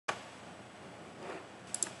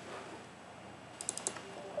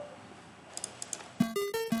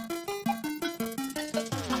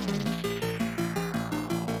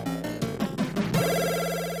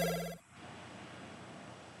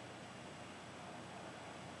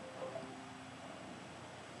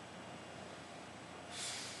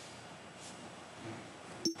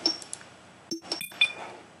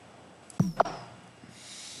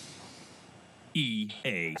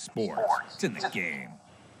EA Sports. It's in the game.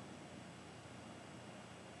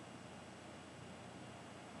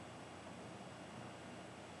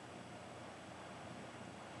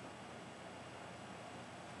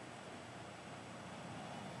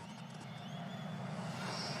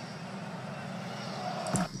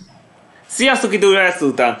 Sziasztok, idő lesz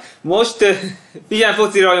után! Most figyelj,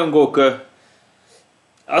 foci rajongók!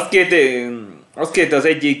 Azt kérte az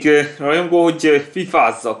egyik rajongó, hogy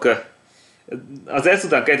fifázzak. Az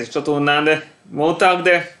ezután 2-es csatornán mondták,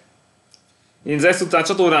 de én az ezután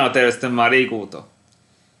csatornára terveztem már régóta.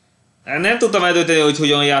 Nem tudtam eldönteni, hogy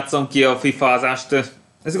hogyan játszom ki a fifázást.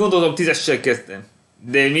 Ezt gondoltam 10-essel kezdtem.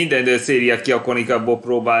 De minden szériát ki akarnék abból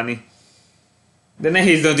próbálni. De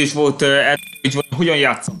nehéz döntés volt, hogy hogyan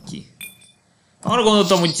játszom ki. Arra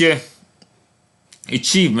gondoltam, hogy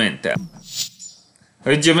achievement-tel.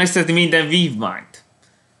 Hogy megszeretni minden vívmányt.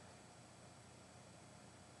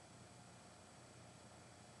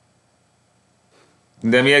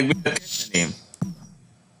 De miért kezdeném?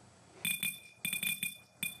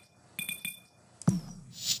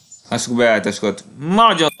 Lássuk beállításokat.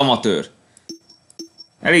 Nagyon amatőr.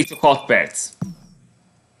 Elég csak 6 perc.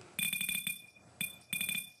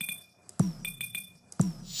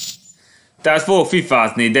 Tehát fogok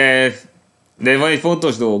fifázni, de van egy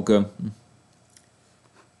fontos dolog.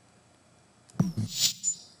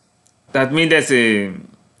 Tehát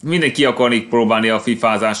mindenki akarnék próbálni a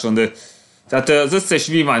fifázáson, de tehát az összes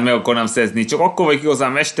vívmányt meg akarnám szerzni. Csak akkor vagyok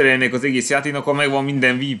igazán mestere az egész játéknak, ha megvan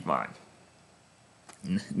minden vívmány.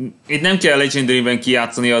 Itt nem kell Legendary-ben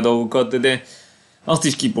kijátszani a dolgokat, de azt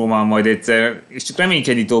is kipróbálom majd egyszer, és csak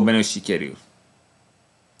reménykedni tudok benne, hogy sikerül.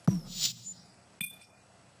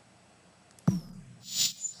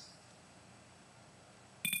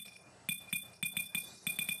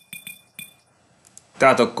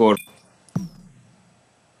 Tehát akkor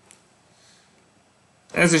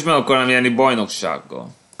ezt is meg akarnám nyerni bajnoksággal.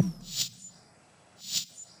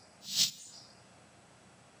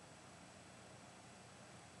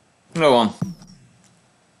 Jó van.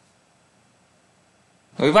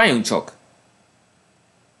 Hogy várjunk csak.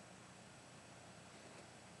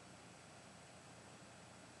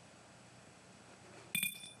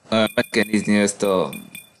 Meg kell nézni ezt a...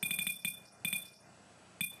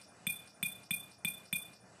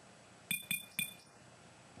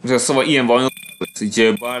 Szóval ilyen bajnok lesz,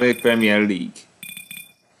 hogy Barclays Premier League.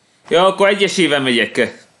 Ja, akkor egyesével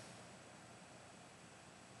megyek.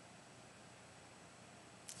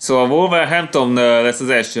 Szóval Wolverhampton lesz az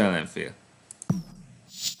első ellenfél.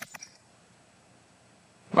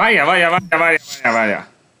 Várjál.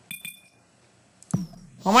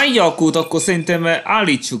 Ha már így alakult, akkor szerintem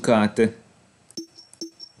állítsuk át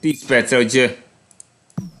 10 percre,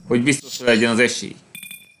 hogy biztos legyen az esély.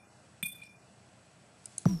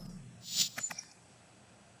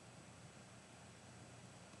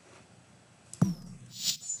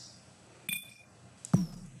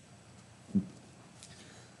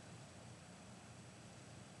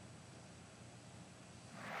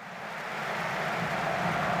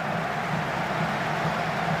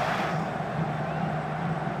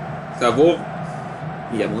 Szóval,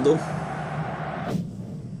 ilyen mondom.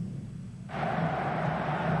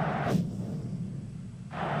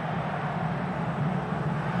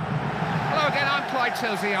 Hello again, I'm Clyde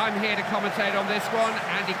Tilsey. I'm here to commentate on this one.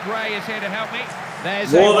 Andy Gray is here to help me.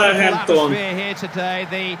 There's a wonderful atmosphere here today.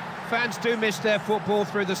 The fans do miss their football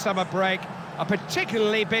through the summer break. A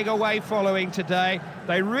particularly big away following today.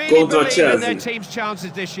 They really believe in their team's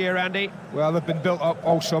chances this year, Andy. Well, they've been built up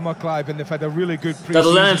all summer, Clive, and they've had a really good pre-season. Tehát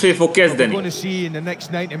az ellenfél fog kezdeni. We're going to see in the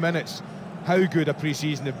next 90 minutes how good a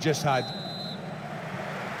pre-season they've just had.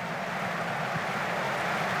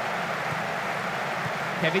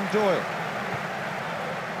 Kevin Doyle.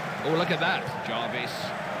 Oh, look at that, Jarvis.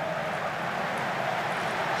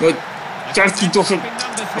 Hogy Cserkítosok,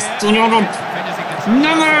 azt unyonom!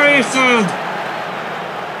 Nem elvészed!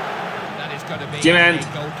 Kiment!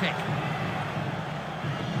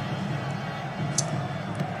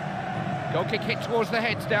 Goal kick hit towards the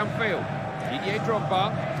heads downfield. Didier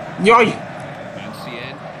Drogba. Jaj!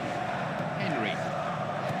 Ancien. Henry.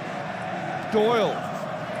 Doyle.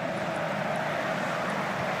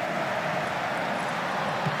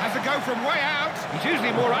 Has to go from way out. He's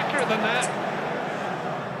usually more accurate than that.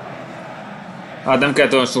 Hát nem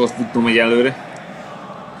kellett olyan sokat futnom egy előre.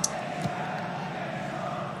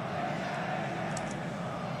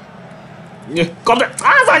 Kapd!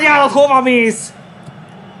 Az anyálat, hova mész?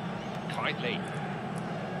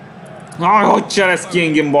 Aj, hogy cselesz ki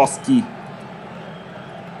engem, baszki?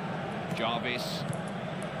 Jarvis.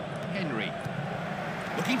 Henry.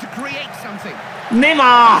 Looking to create something. Nem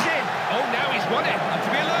áll! Oh, now he's won it. To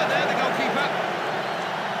be alert there, the goalkeeper.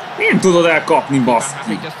 Nem tudod elkapni, baszki.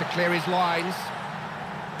 Happy just to clear his lines.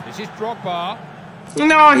 This is Drogba.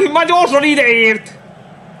 Na, már gyorsan ideért!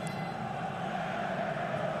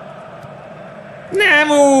 Nem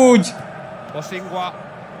úgy! Bosingwa.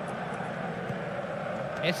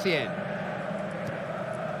 Essien.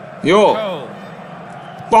 Jó, Cole.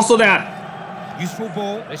 passzod el! Useful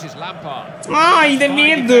ball. This is Lampard. Áj, de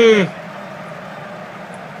mérdő!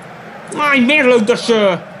 Áj, miért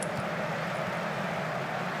lögdösöl?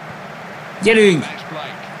 Gyerünk! Max Blake.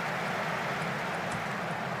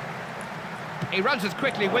 He runs as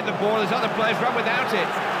quickly with the ball as other players run without it.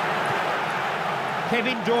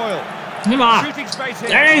 Kevin Doyle. Nem áll! Shooting space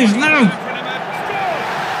here. Ez is nem!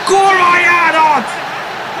 Kurva járat!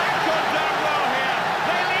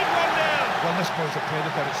 Well, this boy's a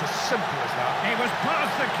player, but it's as simple as that. He was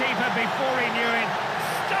past the keeper before he knew it.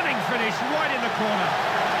 Stunning finish right in the corner.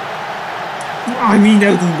 Áj,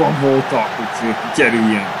 minden útban voltak, hogy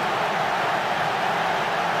kerüljen.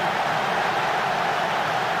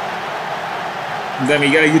 De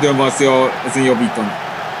még elég időm van, szóval ezen jobbítom.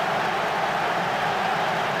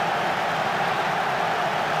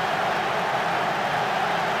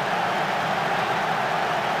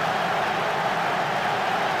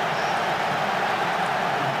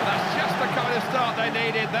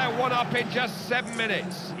 In just 7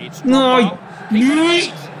 minutes. It's No.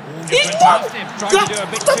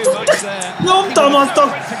 Nyomtam azt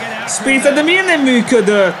a spécet, de miért nem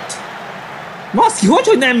működött? Maszki,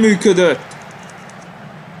 hogy nem működött?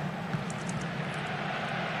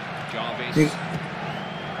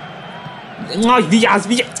 Nagy, vigyázz,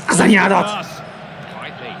 vigyázz, az anyádat!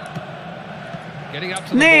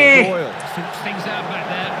 Né!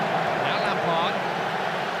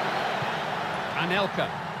 Anelka.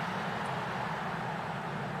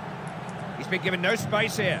 He's been given no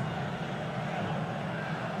space here.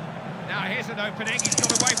 Now here's an opening. He's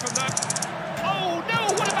got away from them. Oh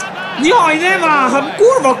no! What about that? Jaj, nem áll! Hát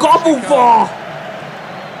kurva kapufa!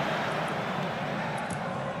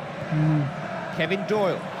 Kevin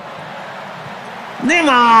Doyle. Nem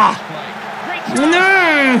áll!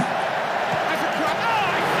 No!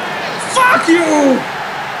 Fuck you!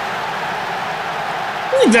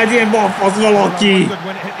 Úgy lehet ilyen balfasz valaki,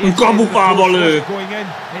 hogy kapufába lő.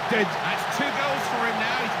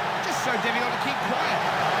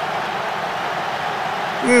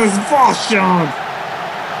 Ez fasság!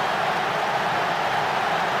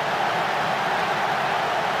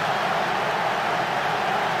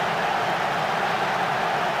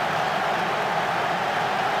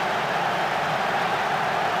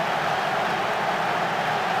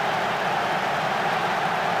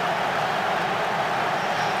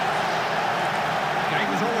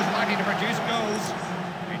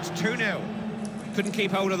 Couldn't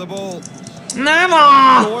keep hold of the ball. Nem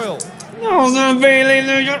áll! Az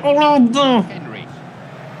önvélénő, hogy a labda!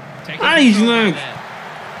 Állítsd meg!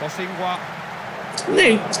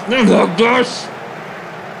 Nem lögdös!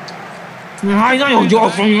 Háj, nagyon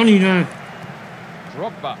gyorsan jön ide!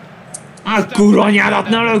 Hát kurva anyádat,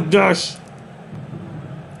 ne lögdös!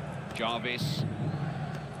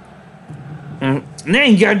 Ne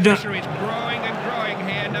engedd!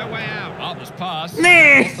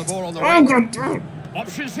 Ne!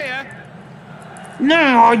 Options here.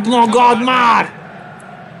 Ne hagyd magad már!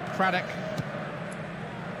 Craddock.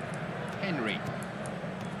 Henry.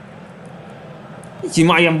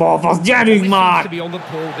 Csinálj balfasz, gyerünk már! Ne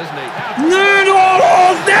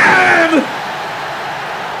dolgozz, nem!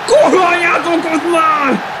 Kurva anyátokat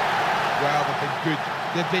már! Well, they've been good.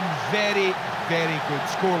 They've been very, very good.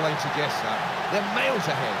 Scoreline suggests that. They're miles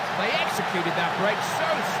ahead. They executed that break so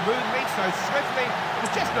smoothly, so swiftly. There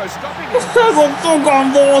was just no stopping it. Azok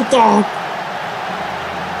sokan voltak!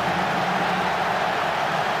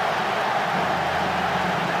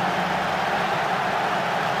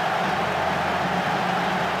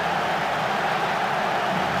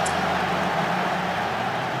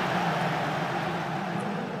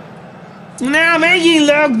 Nem, megint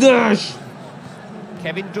lögdös!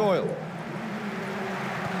 Kevin Doyle.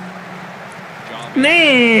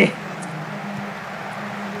 Ne!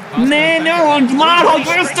 Ne mondd már, hogy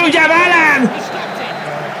ezt tudja velem! The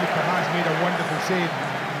keeper has made a wonderful save,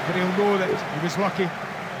 but he'll know that he was lucky.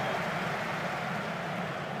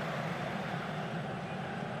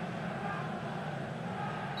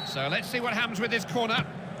 So let's see what happens with this corner.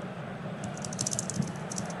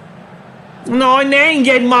 No, ne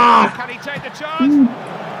engedj már! Can he take the charge?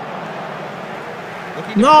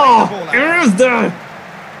 No, érezd el!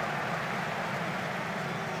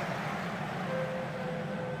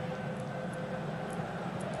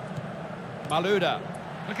 Malouda.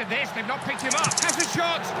 Look at this, they've not picked him up. Has a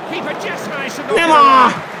shot. Keeper just managed to knock Nem it áll!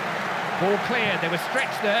 away. Ball cleared, they were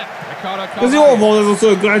stretched there. Ricardo Ez jó volt ez a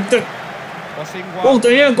szöglet. Pont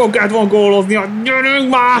ilyenkor kellett volna góloznia. Gyerünk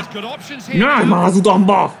már! Nem már az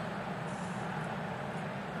utamba!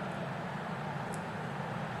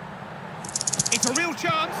 It's a real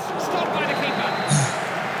chance. Stopped by the keeper.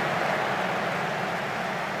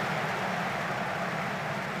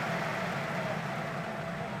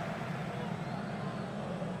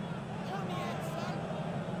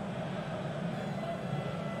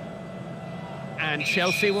 And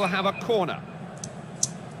Chelsea will have a corner.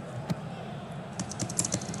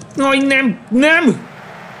 Jaj, nem! Nem!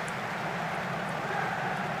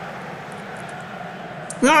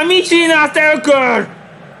 Na, mit csinálsz, Elkör?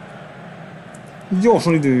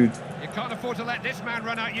 Gyorsan időt. You can't afford to let this man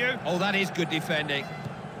run at you. Oh, that is good defending.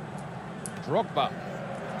 Drogba.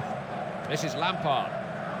 This is Lampard.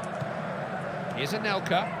 Here's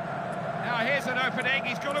Anelka. Now here's an opening.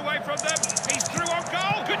 He's got away from them. He's through on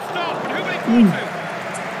goal. Good stop. But who will he fall to?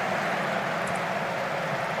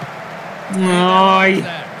 Jaj!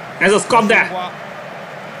 Ez az kapd-e!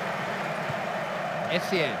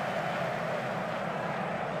 Etienne.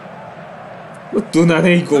 Ott tudnád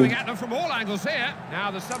egy gól. Coming at them from all angles here. Now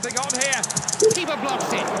there's something on here. Keeper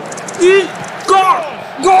blocks it.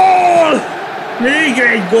 Gól! Még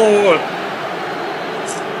egy gól!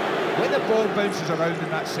 When the ball bounces around in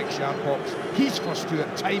that 6-yard box, he's forced to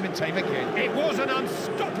it time and time again. It was an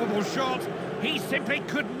unstoppable shot. He simply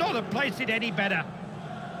could not have placed it any better.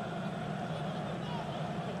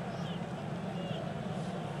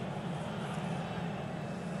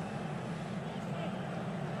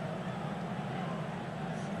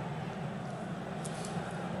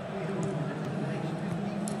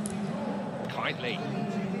 Kindly.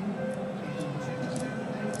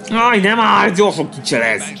 Aj, nem áll, gyorsan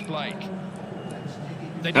kicselez. Thanks, Blake.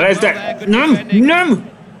 They did Elezd well el! there, good Nem! defending. Nem!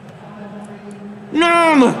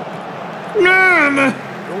 Nem! Nem!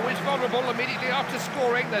 Always vulnerable immediately after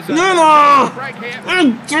scoring. There's a Nem áll! break here.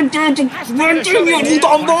 Menjünk az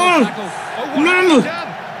utamból! Nem!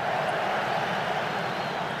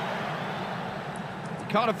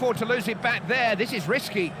 Can't afford to lose it back there. This is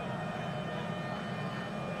risky.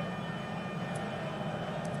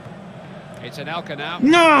 It's Anelka now.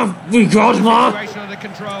 Nem! Vigad már! Situation under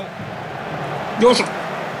control. Gyorsan!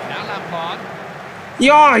 Now Lampard.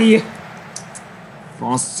 Jaj!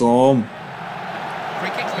 Faszom!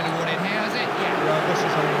 Free kick's been awarded here, has it? Yeah. Well, this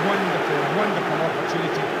is a wonderful, wonderful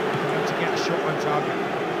opportunity for him to get a shot on target.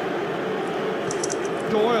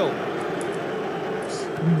 Doyle.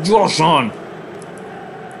 Gyorsan!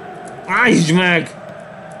 Állítsd meg!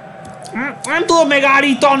 Nem tudom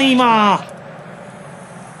megállítani már!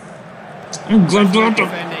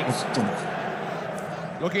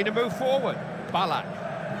 Looking to move forward. Balak.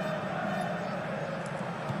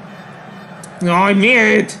 Jaj,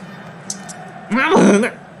 miért? Nem!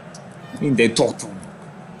 Mindegy, ott van.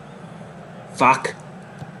 Fuck.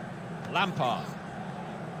 Lampard.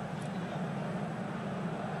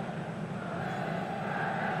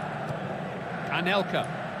 Anelka.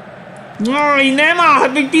 Jaj, nem áll!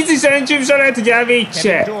 Hát még pici szerencsém se lehet, hogy Kevin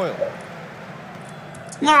elvétse! Doyle.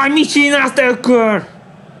 Jaj, mit csinálsz, Elkör?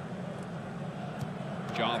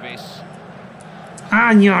 Jarvis.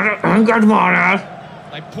 Hányjára? Engedd már el!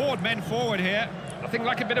 They poured men forward here. Nothing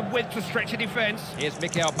like a bit of width to stretch a defence. Here's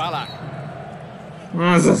Mikael Balak.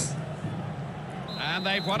 Azaz. And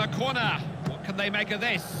they've won a corner. What can they make of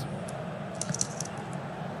this?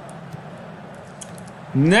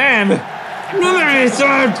 Nem! Nem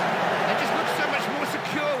elhiszed! They just look so much more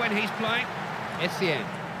secure when he's playing. Etienne.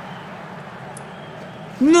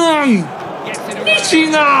 Nem! Gets it away. Mit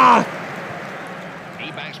csinál?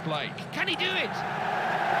 He backs Blake. Can he do it?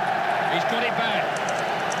 He's got it back.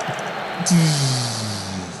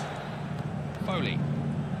 Foley.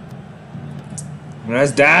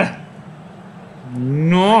 Where's that?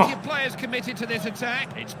 No! Plenty of players committed to this attack.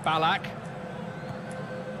 It's Balak.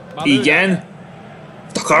 Maluna. Igen.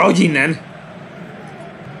 Takarodj innen!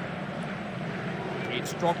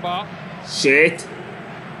 It's Drogba. Shit!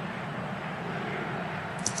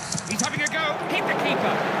 He's having a go. Hit the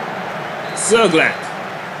keeper. Szöglet!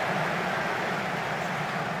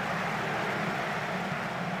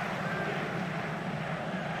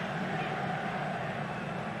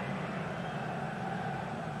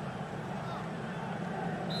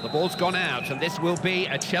 The ball's gone out, and this will be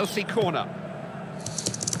a Chelsea corner.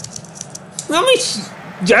 Na mit?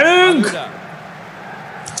 Gyerünk! Maluna.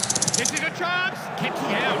 This is a chance. Kept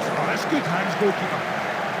it out. Oh, that's good hands, goalkeeper.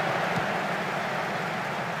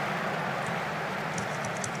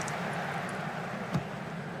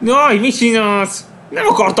 Jaj, mit csinálsz? Nem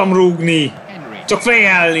akartam rúgni! Csak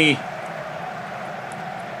fejelni!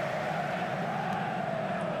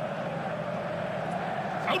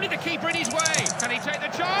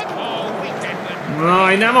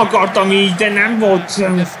 Aj, nem akartam így, de nem volt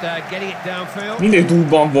sem. Mindig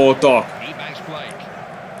túlban voltak.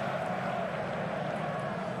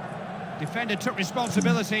 Defender took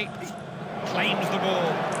responsibility. Claims the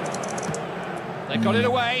ball. They got it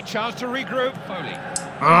away. Chance to regroup. Foley.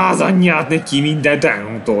 Az anyját neki mindent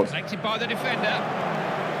elrontott. Selected by the defender.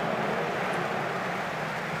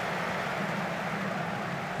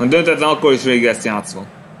 Ha döntetlen, akkor is végig ezt játszva.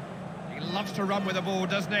 He loves to run with the ball,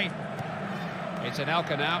 doesn't he? It's an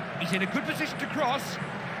Elka now. He's in a good position to cross.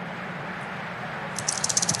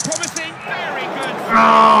 Promising, very good.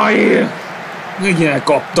 Aj! Megint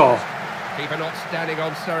elkapta. Keeper not standing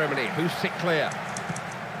on ceremony. Who's sit clear?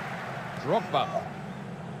 Drogba.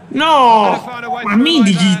 No! Már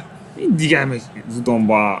mindig elmegy az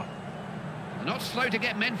utomba. Not slow to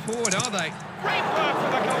get men forward, are they? Great work for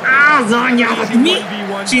the goal. Az anyját, mi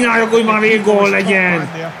csináljuk, hogy már végig gól legyen?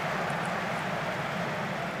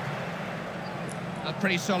 That's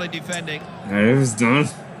pretty solid defending. Ez done.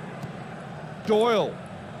 Doyle.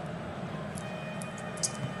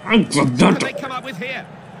 What do they come up with here?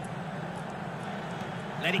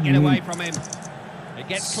 Let it get away from him. It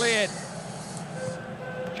gets cleared.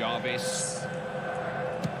 Jarvis.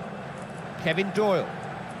 Kevin Doyle.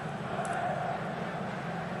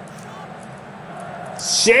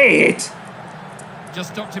 Shit! Just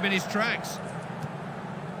stopped him in his tracks.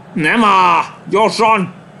 Nem áll!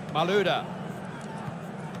 Gyorsan! Maluda.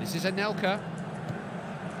 This is Anelka.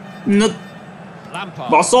 Lampard.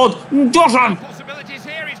 Baszod! Gyorsan! Possibilities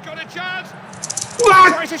here. He's got a chance.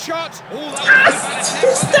 What? Tries a shot.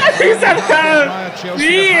 Nem hiszem el!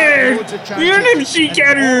 Miért? Miért nem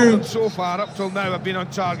sikerül? So far up till now have been on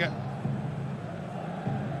target.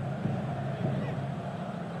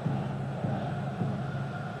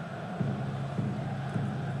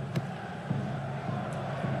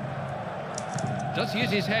 Does use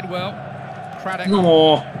his head well. Craddock.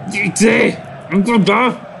 No! Gyere! Nem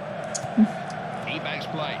tudod? He backs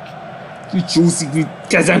Blake. Kicsúszik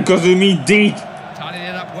kezem közül mindig! Tidying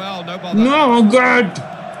it up well, no bother. Ne engedd!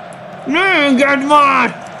 Ne engedd már!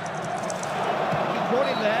 He brought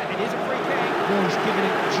it there, it is a free kick. Goal's giving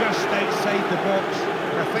it just outside the box.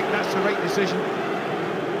 I think that's the right decision.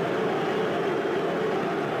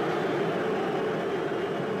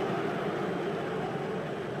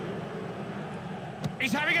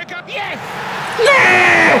 He's having a go. Yes!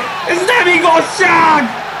 Ne! Ez nem igazság!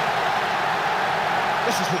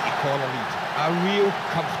 This is what you call a lead. A real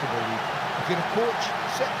comfortable lead. If you're a coach,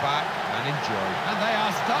 sit back and enjoy. And they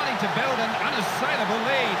are starting to build an unassailable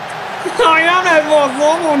lead. Aj, nem ez volt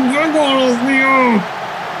fogod bególoznia!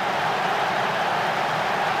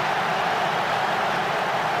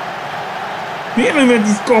 Miért nem ment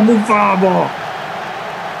is kabufába?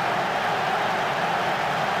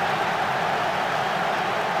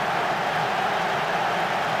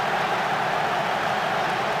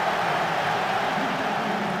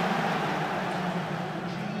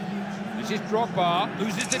 This is Drogba,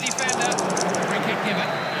 loses the defender. Free kick given,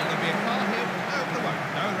 and there'll be a call here. No, there won't.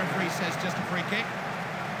 No, the referee says just a free kick.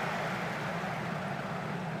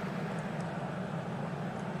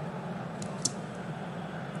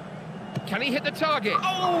 Can he hit the target?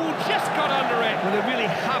 Oh, just got under it. Well, they really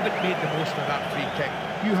haven't made the most of that free kick.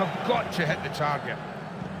 You have got to hit the target.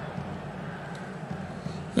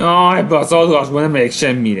 Ja, ebbe az adásban nem megyek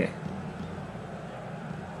semmire.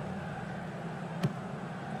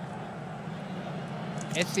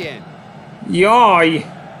 Etienne. Jaj!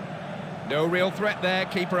 No real threat there,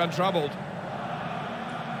 keeper untroubled.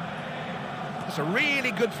 It's a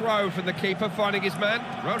really good throw from the keeper, finding his man,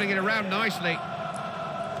 rolling it around nicely.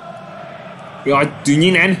 Jaj, tűnj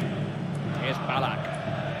innen! Here's Ballack.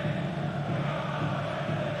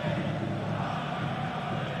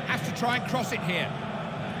 Has to try and cross it here.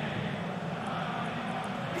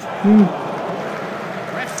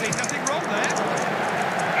 Ref sees nothing wrong there.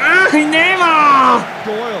 Áj, nem áll!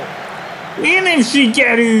 Doyle. Miért nem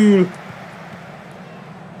sikerül?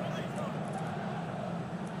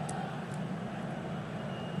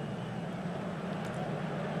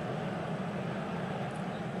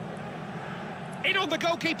 In on the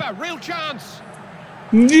goalkeeper, real chance.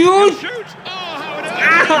 Jaj! Shoot! Oh, how on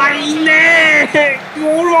earth! Áj, ne!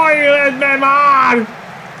 Kurva életbe már!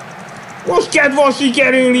 Most kellett volna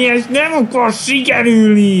sikerülni, és nem akar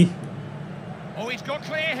sikerülni! Oh, he's got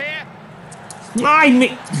clear here. Áj,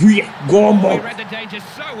 mi... Hülye He gombok! read the danger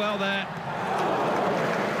so well there.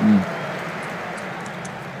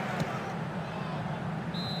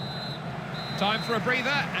 Time for a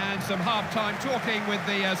breather and some half-time talking with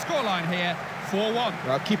the scoreline here, 4-1.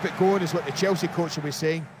 Well, keep it going is what the Chelsea coach will be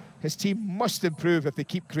saying. His team must improve if they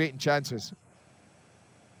keep creating chances.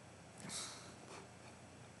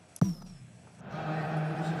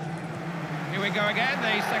 Here we go again,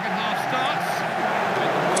 the second half starts.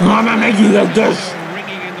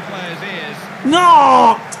 Ringing in the players' ears.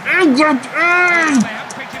 No! They haven't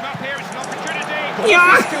picked him up here, it's an opportunity.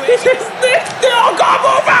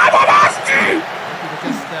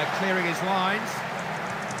 Just clearing his lines.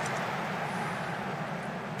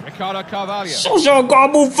 Ricardo Carvalho.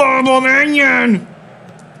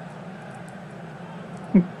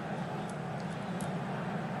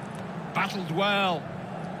 Battled well.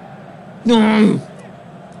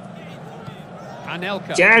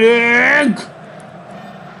 Anelka.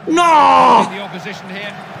 No! The opposition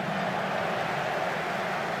here.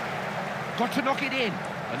 Got to knock it in.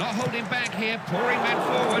 They're not holding back here, pouring men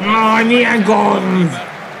forward.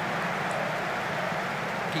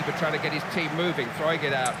 Keeper trying to get his team moving, throwing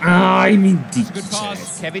it out. It's a good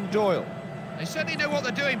pass, Kevin Doyle. They certainly know what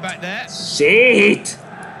they're doing back there. Shit!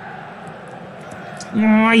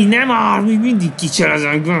 Aj, nem áll, még mindig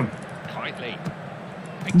kicserezek. Quietly.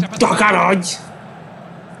 Picked up Takarodj!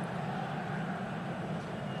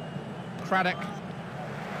 Craddock.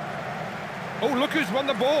 Oh, look who's won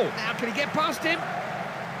the ball. Now, can he get past him?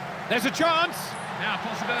 There's a chance. Now,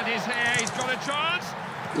 possibilities here. He's got a chance.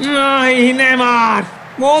 Aj, nem áll!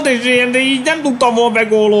 Volt esélyem, de így nem tudtam volna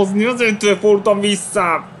bególozni, azért fordultam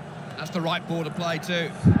vissza. That's the right ball to play too.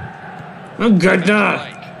 Engedd el!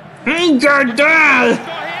 Engedd el! Got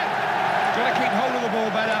here. Got to keep hold of the ball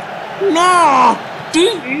better. No!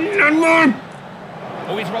 Nem van!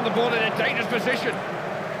 Oh, he's won the ball in a dangerous position.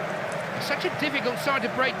 It's such a difficult side to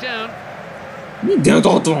break down. Mindent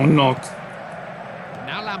ott vannak.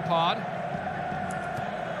 Now Lampard.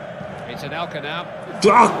 It's Anelka now.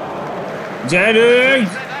 Csak! Gyerünk!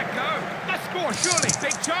 Let that go. Let's score, surely.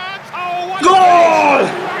 Big chance. Oh, what Goal!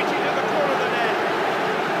 right into the corner of the net.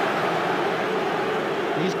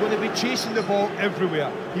 He's going to be chasing the ball everywhere.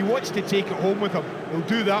 He wants to take it home with him. He'll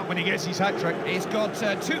do that when he gets his hat-trick. He's got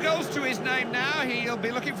 2 goals to his name now. He'll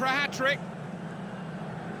be looking for a hat-trick.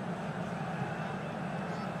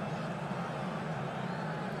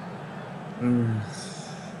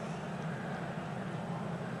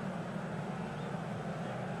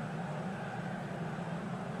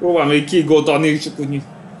 Próbál még 2 gólt adni, és csak úgy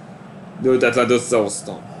döltetlen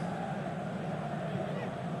összehoztam.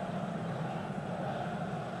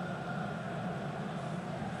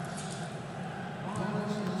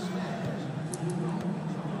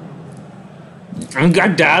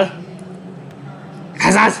 Engedd el!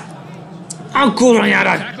 Ez az! A kurva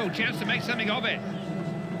nyárad! Tackle, chance to make something of it.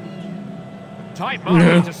 Tight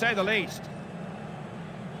marking, to say the least.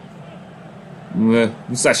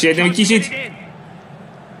 Muszáj sérni egy kicsit.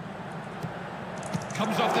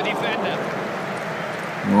 Comes off the defender.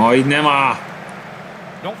 Majd nem áll.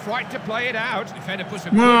 Not frightened to play it out. Defender puts a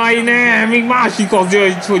Majd nem, még másik az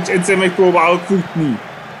jön, hogy egyszer megpróbálok futni.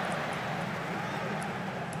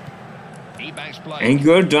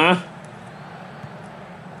 Engedd el.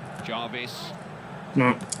 Jarvis.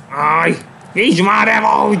 Aj, így már el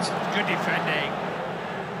ahogy. Good defending.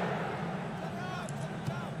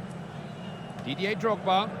 Didier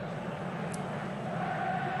Drogba.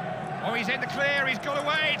 Oh, he's in the clear, he's got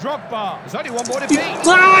away. Drogba. There's only one more to beat.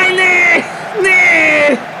 Aj, ne!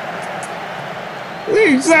 Ne!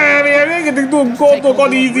 Nincs személy, rengeteg dolgok a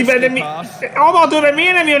íziben, de mi... Amatőrben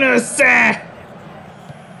miért nem jön össze?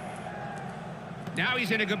 Now he's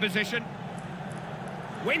in a good position.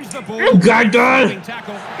 Wins the ball. Engedd el!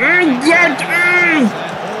 Engedd el!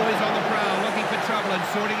 Always on the prowl, looking for trouble and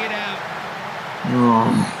sorting it out.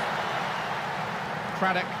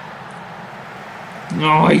 Craddock.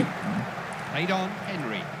 Aj. Played on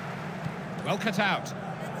Henry. Well cut out.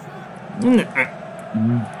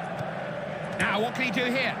 Now what can he do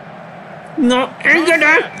here? No, engedd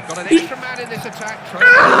el! Got an extra man in this attack.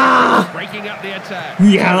 Breaking up the attack.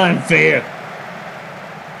 Ellenfél!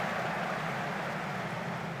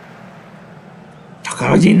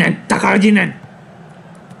 Takarodj innen! Takarodj innen!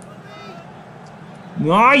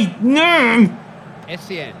 Aj, nem!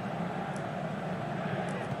 Essien.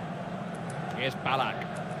 Here's Ballack.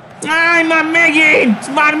 Aj, már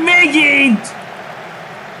megint! Már megint!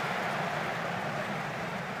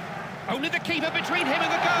 Only the keeper between him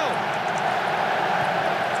and the goal.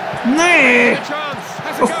 Ne! The chance.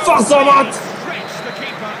 Has a A goal. faszomat! Stretch the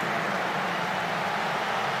keeper.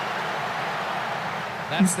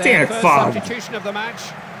 That's It's their their first fault. substitution of the match.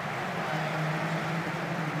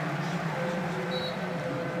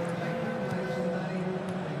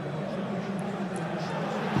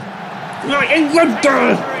 Jaj,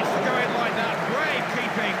 engedtel!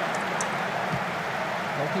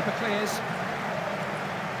 Goalkeeper clears.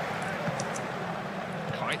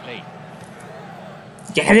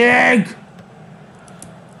 Gyerünk!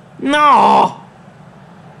 No!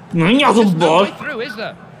 Menj az a bal! Through, is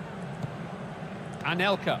there?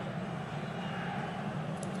 Anelka.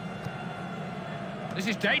 This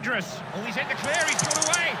is dangerous. Oh, he's in the clear. He's got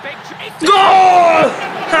away. Big chase. Gól!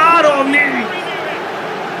 3-4!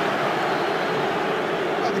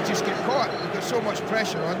 Well, they just get caught. They've got so much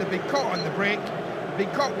pressure on. They've been caught on the break. They've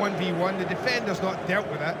been caught 1v1. The defender's not dealt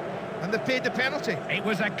with it. And they paid the penalty. It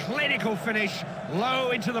was a clinical finish, low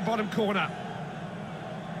into the bottom corner.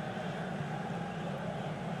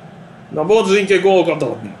 Na, bodzsink egy gólokat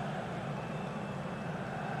adni.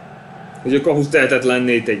 Hogy a kapus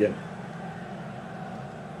tehetetlenné tegyen.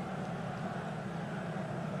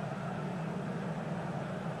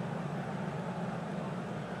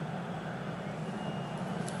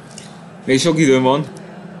 Még sok időm van.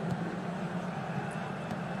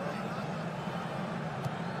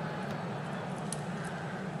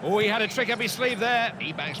 Oh, he had a trick up his sleeve there.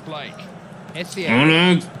 He banks Blake.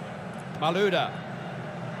 Etienne. Maluda.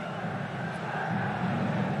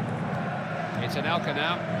 It's Anelka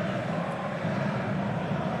now.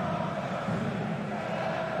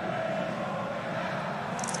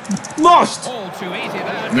 Most! All too easy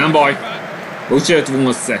there. Nem baj. Úgy se jött volna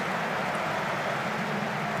össze.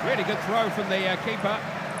 Really good throw from the keeper.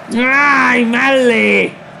 Áj,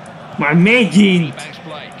 mellé! Már megint! He banks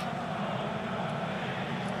Blake.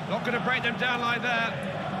 Not going to break them down like that.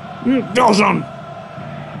 Gyorsan!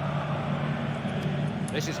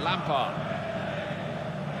 This is Lampard.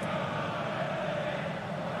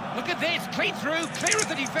 Look at this, clean through, clear of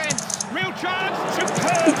the defence. Real chance,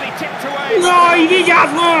 superbly tipped away. Jaj,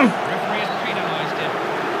 vigyázz már! Referee has penalised him.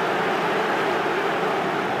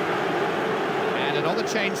 And another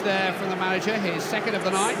change there from the manager, his second of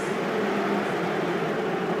the night.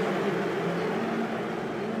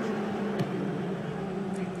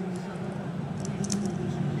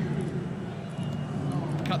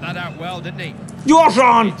 Cut that out well, didn't he?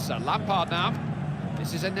 Gyorsan! It's Lampard now.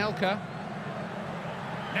 This is Anelka.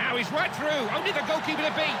 Now he's right through. Only the goalkeeper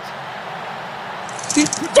to beat.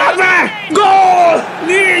 Több! Gól!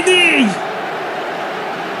 4-4!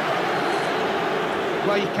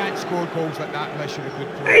 Well, you can't score goals like that unless you're a good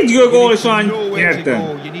player. Egy gól is van,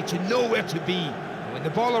 értem. You need to know where to be. When the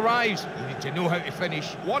ball arrives, you need to know how to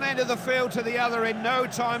finish. One end of the field to the other in no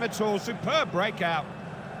time at all. Superb breakout.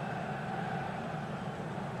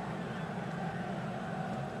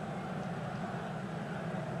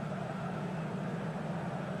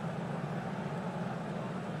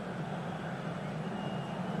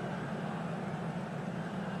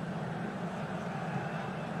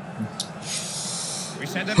 We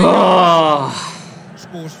send them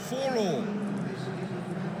scores 4-all.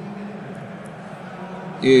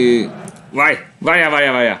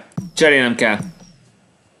 Várjál. Cserélnem kell.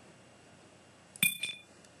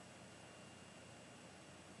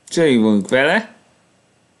 Cseréljünk vele.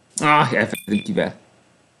 Elfelejtünk kivel.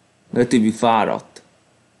 De többi fáradt.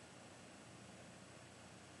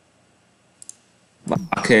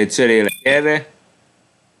 Oké, cserélek erre.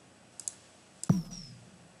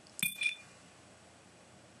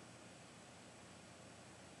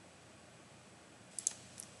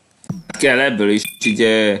 Kell ebből is, így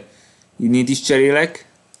innét is cserélek,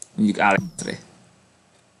 mondjuk Alexre.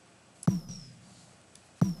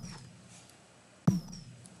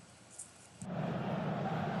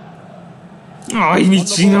 Aj,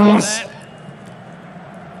 mit csinálsz?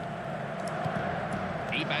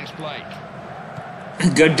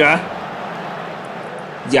 Gödre.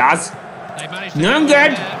 Gyász. Nem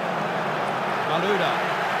göd!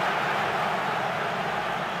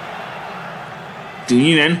 Tűnj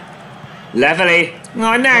innen. Lefelé!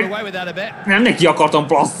 Na, nem neki akartam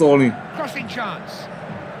passzolni.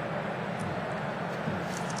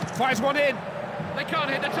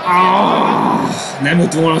 Nem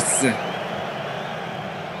jött volna össze.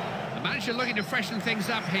 The manager looking to freshen things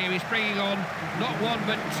up here. He's bringing on not one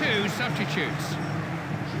but two substitutes.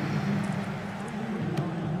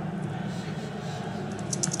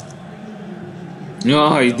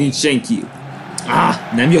 Jaj, itt nincs senki.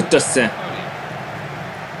 Nem jött össze.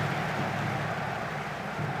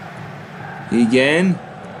 Igen.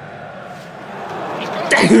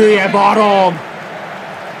 Te hülye barom!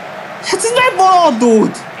 Hát ez nem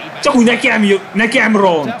bolondult! Csak úgy nekem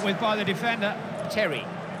ront!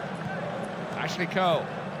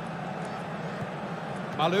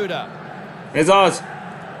 Ez az!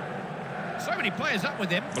 So many players up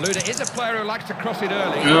with him. Malouda is a player who likes to cross it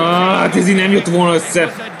early. Hát ez így nem jött volna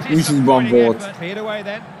össze. Úgyban volt. Cleared away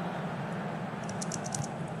then.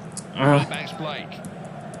 Backs Blake.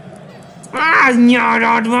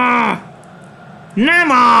 Nyaradva! Nem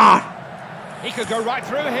már! He could go right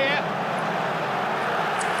through here.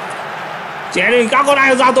 Gyerünk,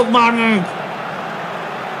 akadályozzátok már meg!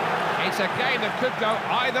 It's a game that could go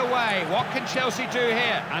either way. What can Chelsea do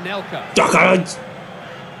here? Anelka. Csak egy!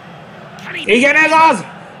 Igen, ez az!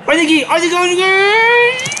 Adj ki! Adj ki!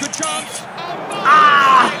 Good chance.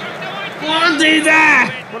 Mondd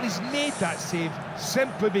ide! Well, he's made that save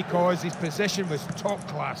simply because his position was top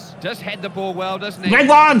class. Does head the ball well, doesn't he?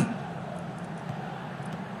 Megvan!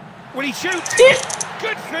 Will he shoot?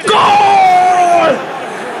 Good finish. Gól!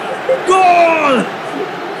 Gól! You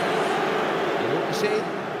know what you say?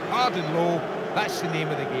 Hard and low, that's the name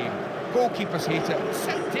of the game. Goalkeepers hate it. It's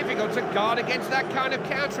so difficult to guard against that kind of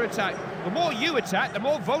counter-attack. The more you attack, the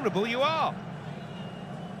more vulnerable you are.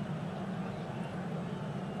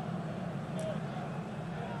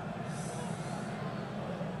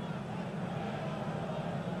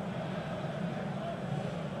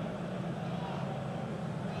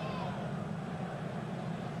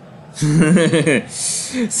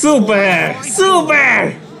 Szuper!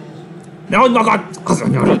 Szuper! Nehogy magad! Az a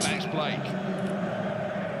nyarat!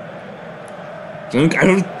 Tönk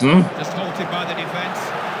előttem! Just halted by the defence.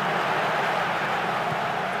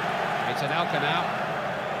 It's an Alka now.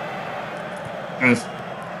 Ez.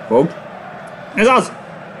 Fog. Ez az!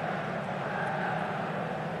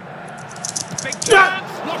 Big chance!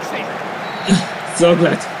 Locks it!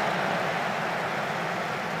 Szöglet!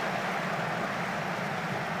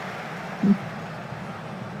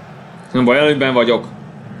 Nem baj, előbben vagyok.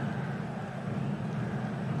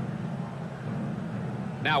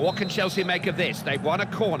 Now, what can Chelsea make of this? They've won a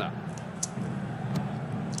corner.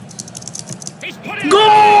 He's put it.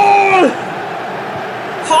 Gól!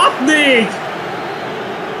 6-4! I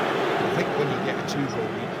think when you get a 2-goal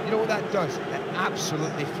lead, you know what that does? It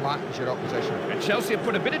absolutely flattens your opposition. And Chelsea have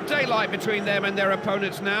put a bit of daylight between them and their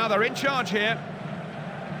opponents now. They're in charge here.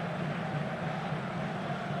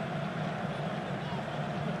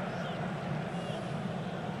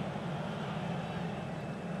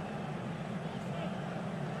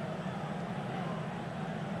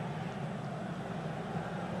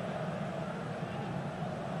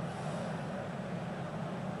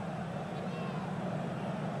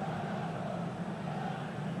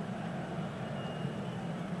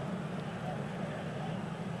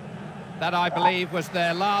 That, I believe, was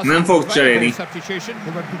their last Nem fog cserélni. substitution.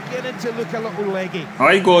 They were beginning to look a little leggy. Ha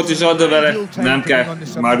egy gólt is ad vele, nem kell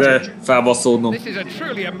már felbasszódnom. This is a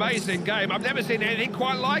truly amazing game. I've never seen anything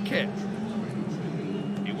quite like it.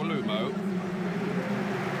 Iwalumo.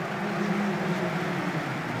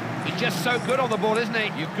 He's just so good on the ball, isn't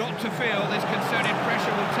he? You've got to feel this concerted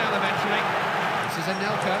pressure will tell eventually. This is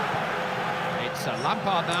Anelka. It's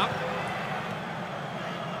Lampard now.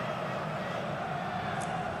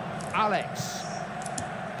 Alex.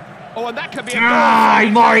 Oh, and that could be a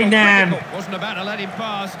goal. Majdnem! Wasn't about to let him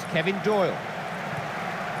past. Kevin Doyle.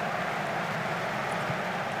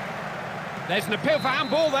 There's an appeal for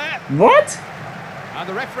handball there. What? And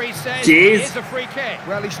the referee says Jeez. it is a free kick.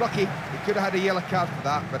 Well, he's lucky. He could have had a yellow card for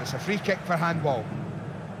that, but it's a free kick for handball.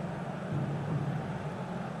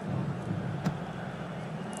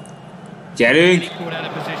 Gyerünk! Caught out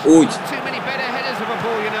of position. Úgy. Too many better headers of a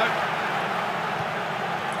ball, you know.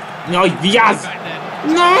 Jaj, vigyázz! Back then.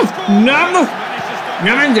 Nem! Nem! Managed to stop.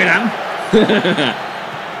 Nem engedem!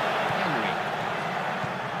 Henry.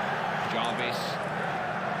 Jarvis.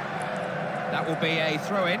 That will be a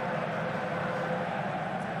throw-in.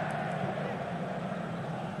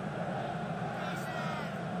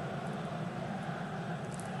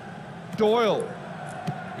 Doyle.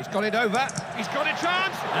 He's got it over. He's got a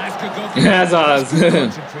chance. That's good goal. Ez az!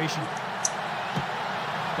 Concentration.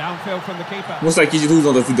 Downfield from the keeper. Muszáj kicsit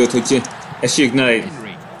húznod az időt, hogy esélyük ne legyen.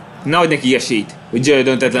 Henry. Nehogy neki esélyt, hogy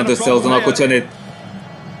döntetlent összehozzanak, hogyha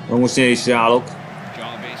most én is ráállok.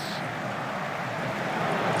 Jarvis.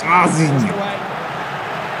 Az így!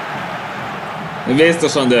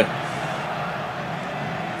 Biztosan, de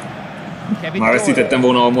Kevin már veszítettem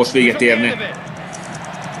volna, ha most véget érne.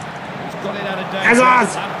 Ez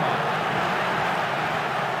az!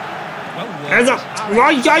 Ez az!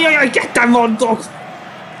 Jaj, ketten vannak!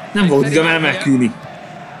 Nem volt időm elmenekülni.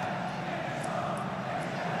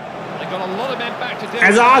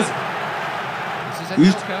 Ez az!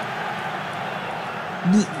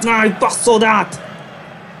 Náj, passzod át!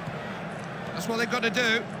 That's what they've got to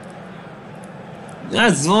do.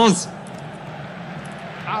 Ez az!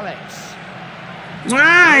 Alex.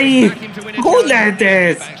 Áj! Hogy lehet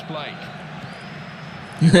ez?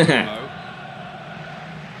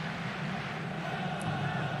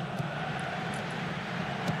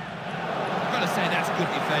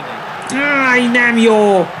 Áj, nem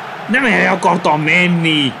jó! Nem erre akartam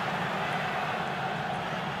menni!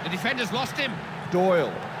 The defender's lost him.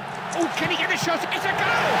 Doyle. Oh, can he get a shot? It's a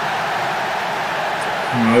goal!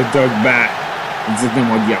 Ötök be! Ezt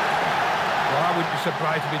nem adja. Well, I wouldn't be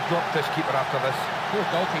surprised if he dropped this keeper after this. Poor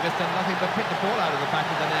goalkeeper's done nothing but pick the ball out of the back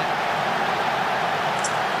of the net.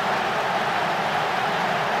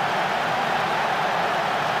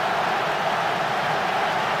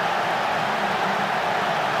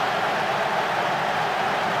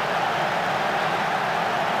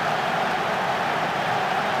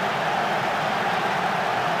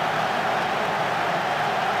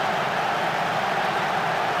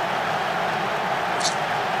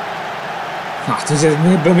 Hát, ez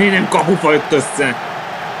ebből miért nem kapufa jött össze?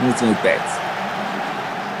 85 perc.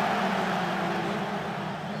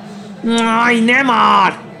 Aj, nem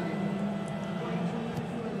már!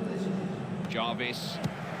 Jarvis.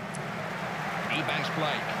 Ebanks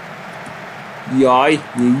Blake. Jaj!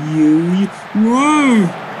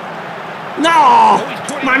 Na!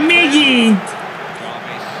 Már megint!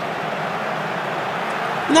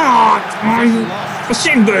 Na! A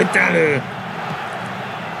semből jött elő!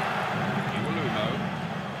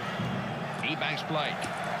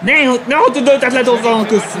 Ne ott döntetlen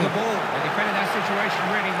hozzanak össze!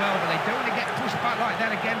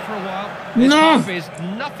 No!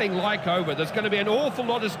 Nothing like over. There's going to be an awful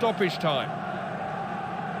lot of stoppage time.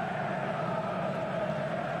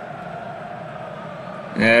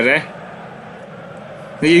 Erre.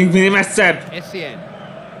 Legyünk minél messzebb.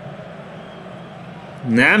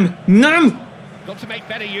 Nem! Nem! Got to make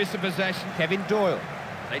better use of possession. Kevin Doyle.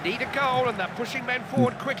 They need a goal and they're pushing men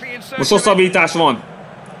forward quickly in search. Most hosszabbítás van.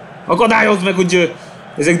 Akadályozd meg, hogy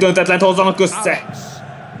ezek döntetlent hozzanak össze.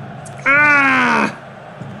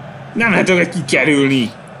 Nem lehet őket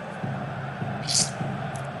kikerülni.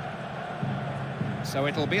 So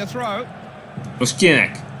it'll be a throw. Most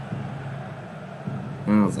kinek?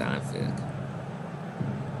 Az ellenfél.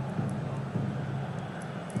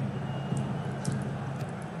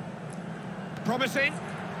 Promising.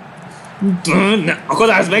 Ne,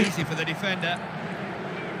 akadályozd meg! Easy for the defender.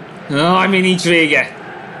 Jaj, még nincs vége.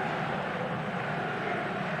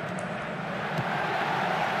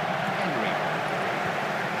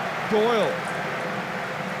 Doyle.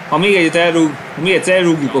 Ha még egyszer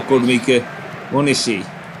elrúgjuk, akkor még van esély.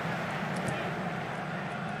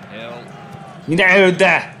 Minden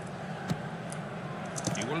előtte!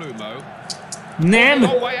 Nem!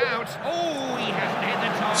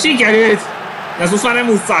 Sikerült! De ezt most már nem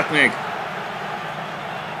ússzák meg!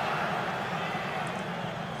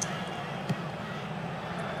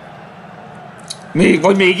 Még,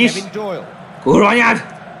 vagy mégis? Kurva anyád!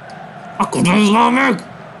 Akkor nézd már meg!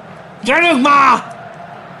 Gyerünk már!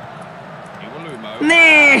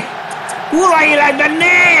 Né! Kurva életben,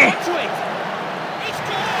 né!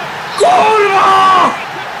 Kurva!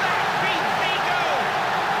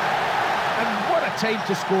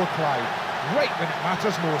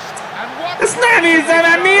 Ezt nem hiszem,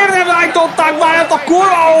 mert miért nem állították már ezt a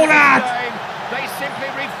kurva órát? They simply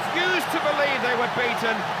refused to believe they were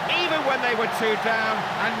beaten, even when they were 2 down,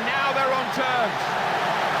 and now they're on terms.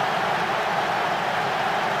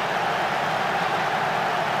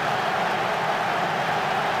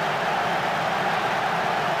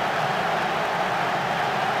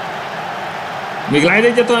 Még lehet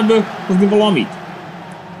egyáltalán ebből hozni valamit?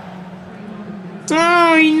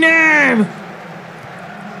 Aj, nem!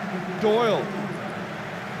 Doyle.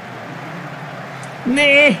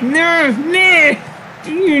 Ne!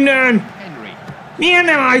 Innen! Miért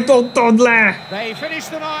nem állítottad le? They finished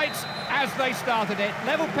the night as they started it.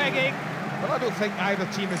 Level pegging. Well, I don't think either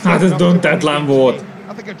team is. Hát ez döntetlen volt.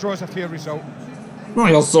 I think a draw is a fair result.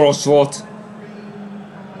 Nagyon szoros volt.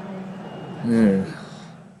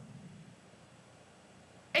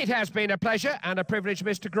 It has been a pleasure and a privilege,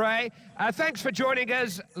 Mr. Gray. Thanks for joining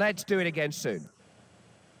us. Let's do it again soon.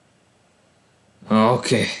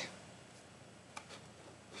 Oké.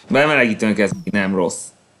 Bemelegítőnek ez nem rossz.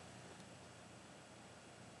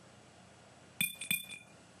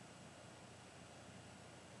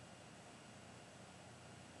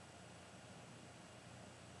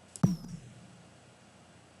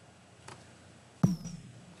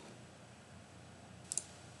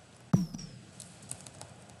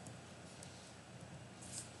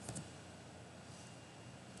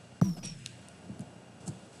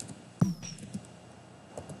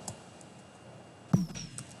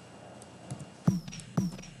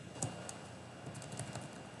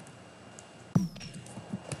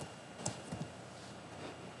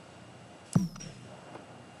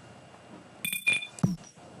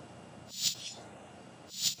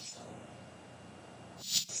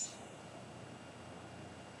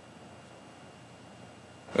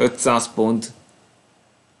 500 pont.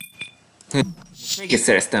 Mégis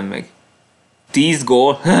szereztem meg. 10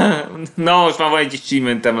 gól. Na most már van egy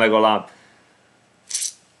achievementem legalább.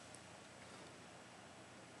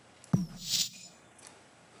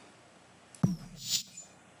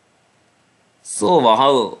 Szóval,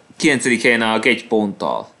 ha 9. helyen állok 1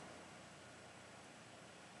 ponttal.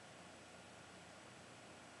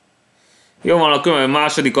 Jó van, akkor a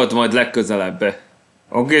másodikat majd legközelebb.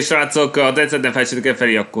 Oké, srácok, ha tetszett, ne felejtsétek el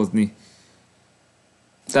feliratkozni.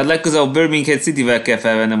 Tehát legközelebb a Birmingham City-vel kell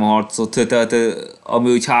felvennem a harcot, tehát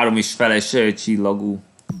ami úgy 3,5-es csillagú.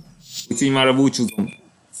 Úgyhogy már a búcsúzom.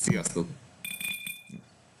 Sziasztok!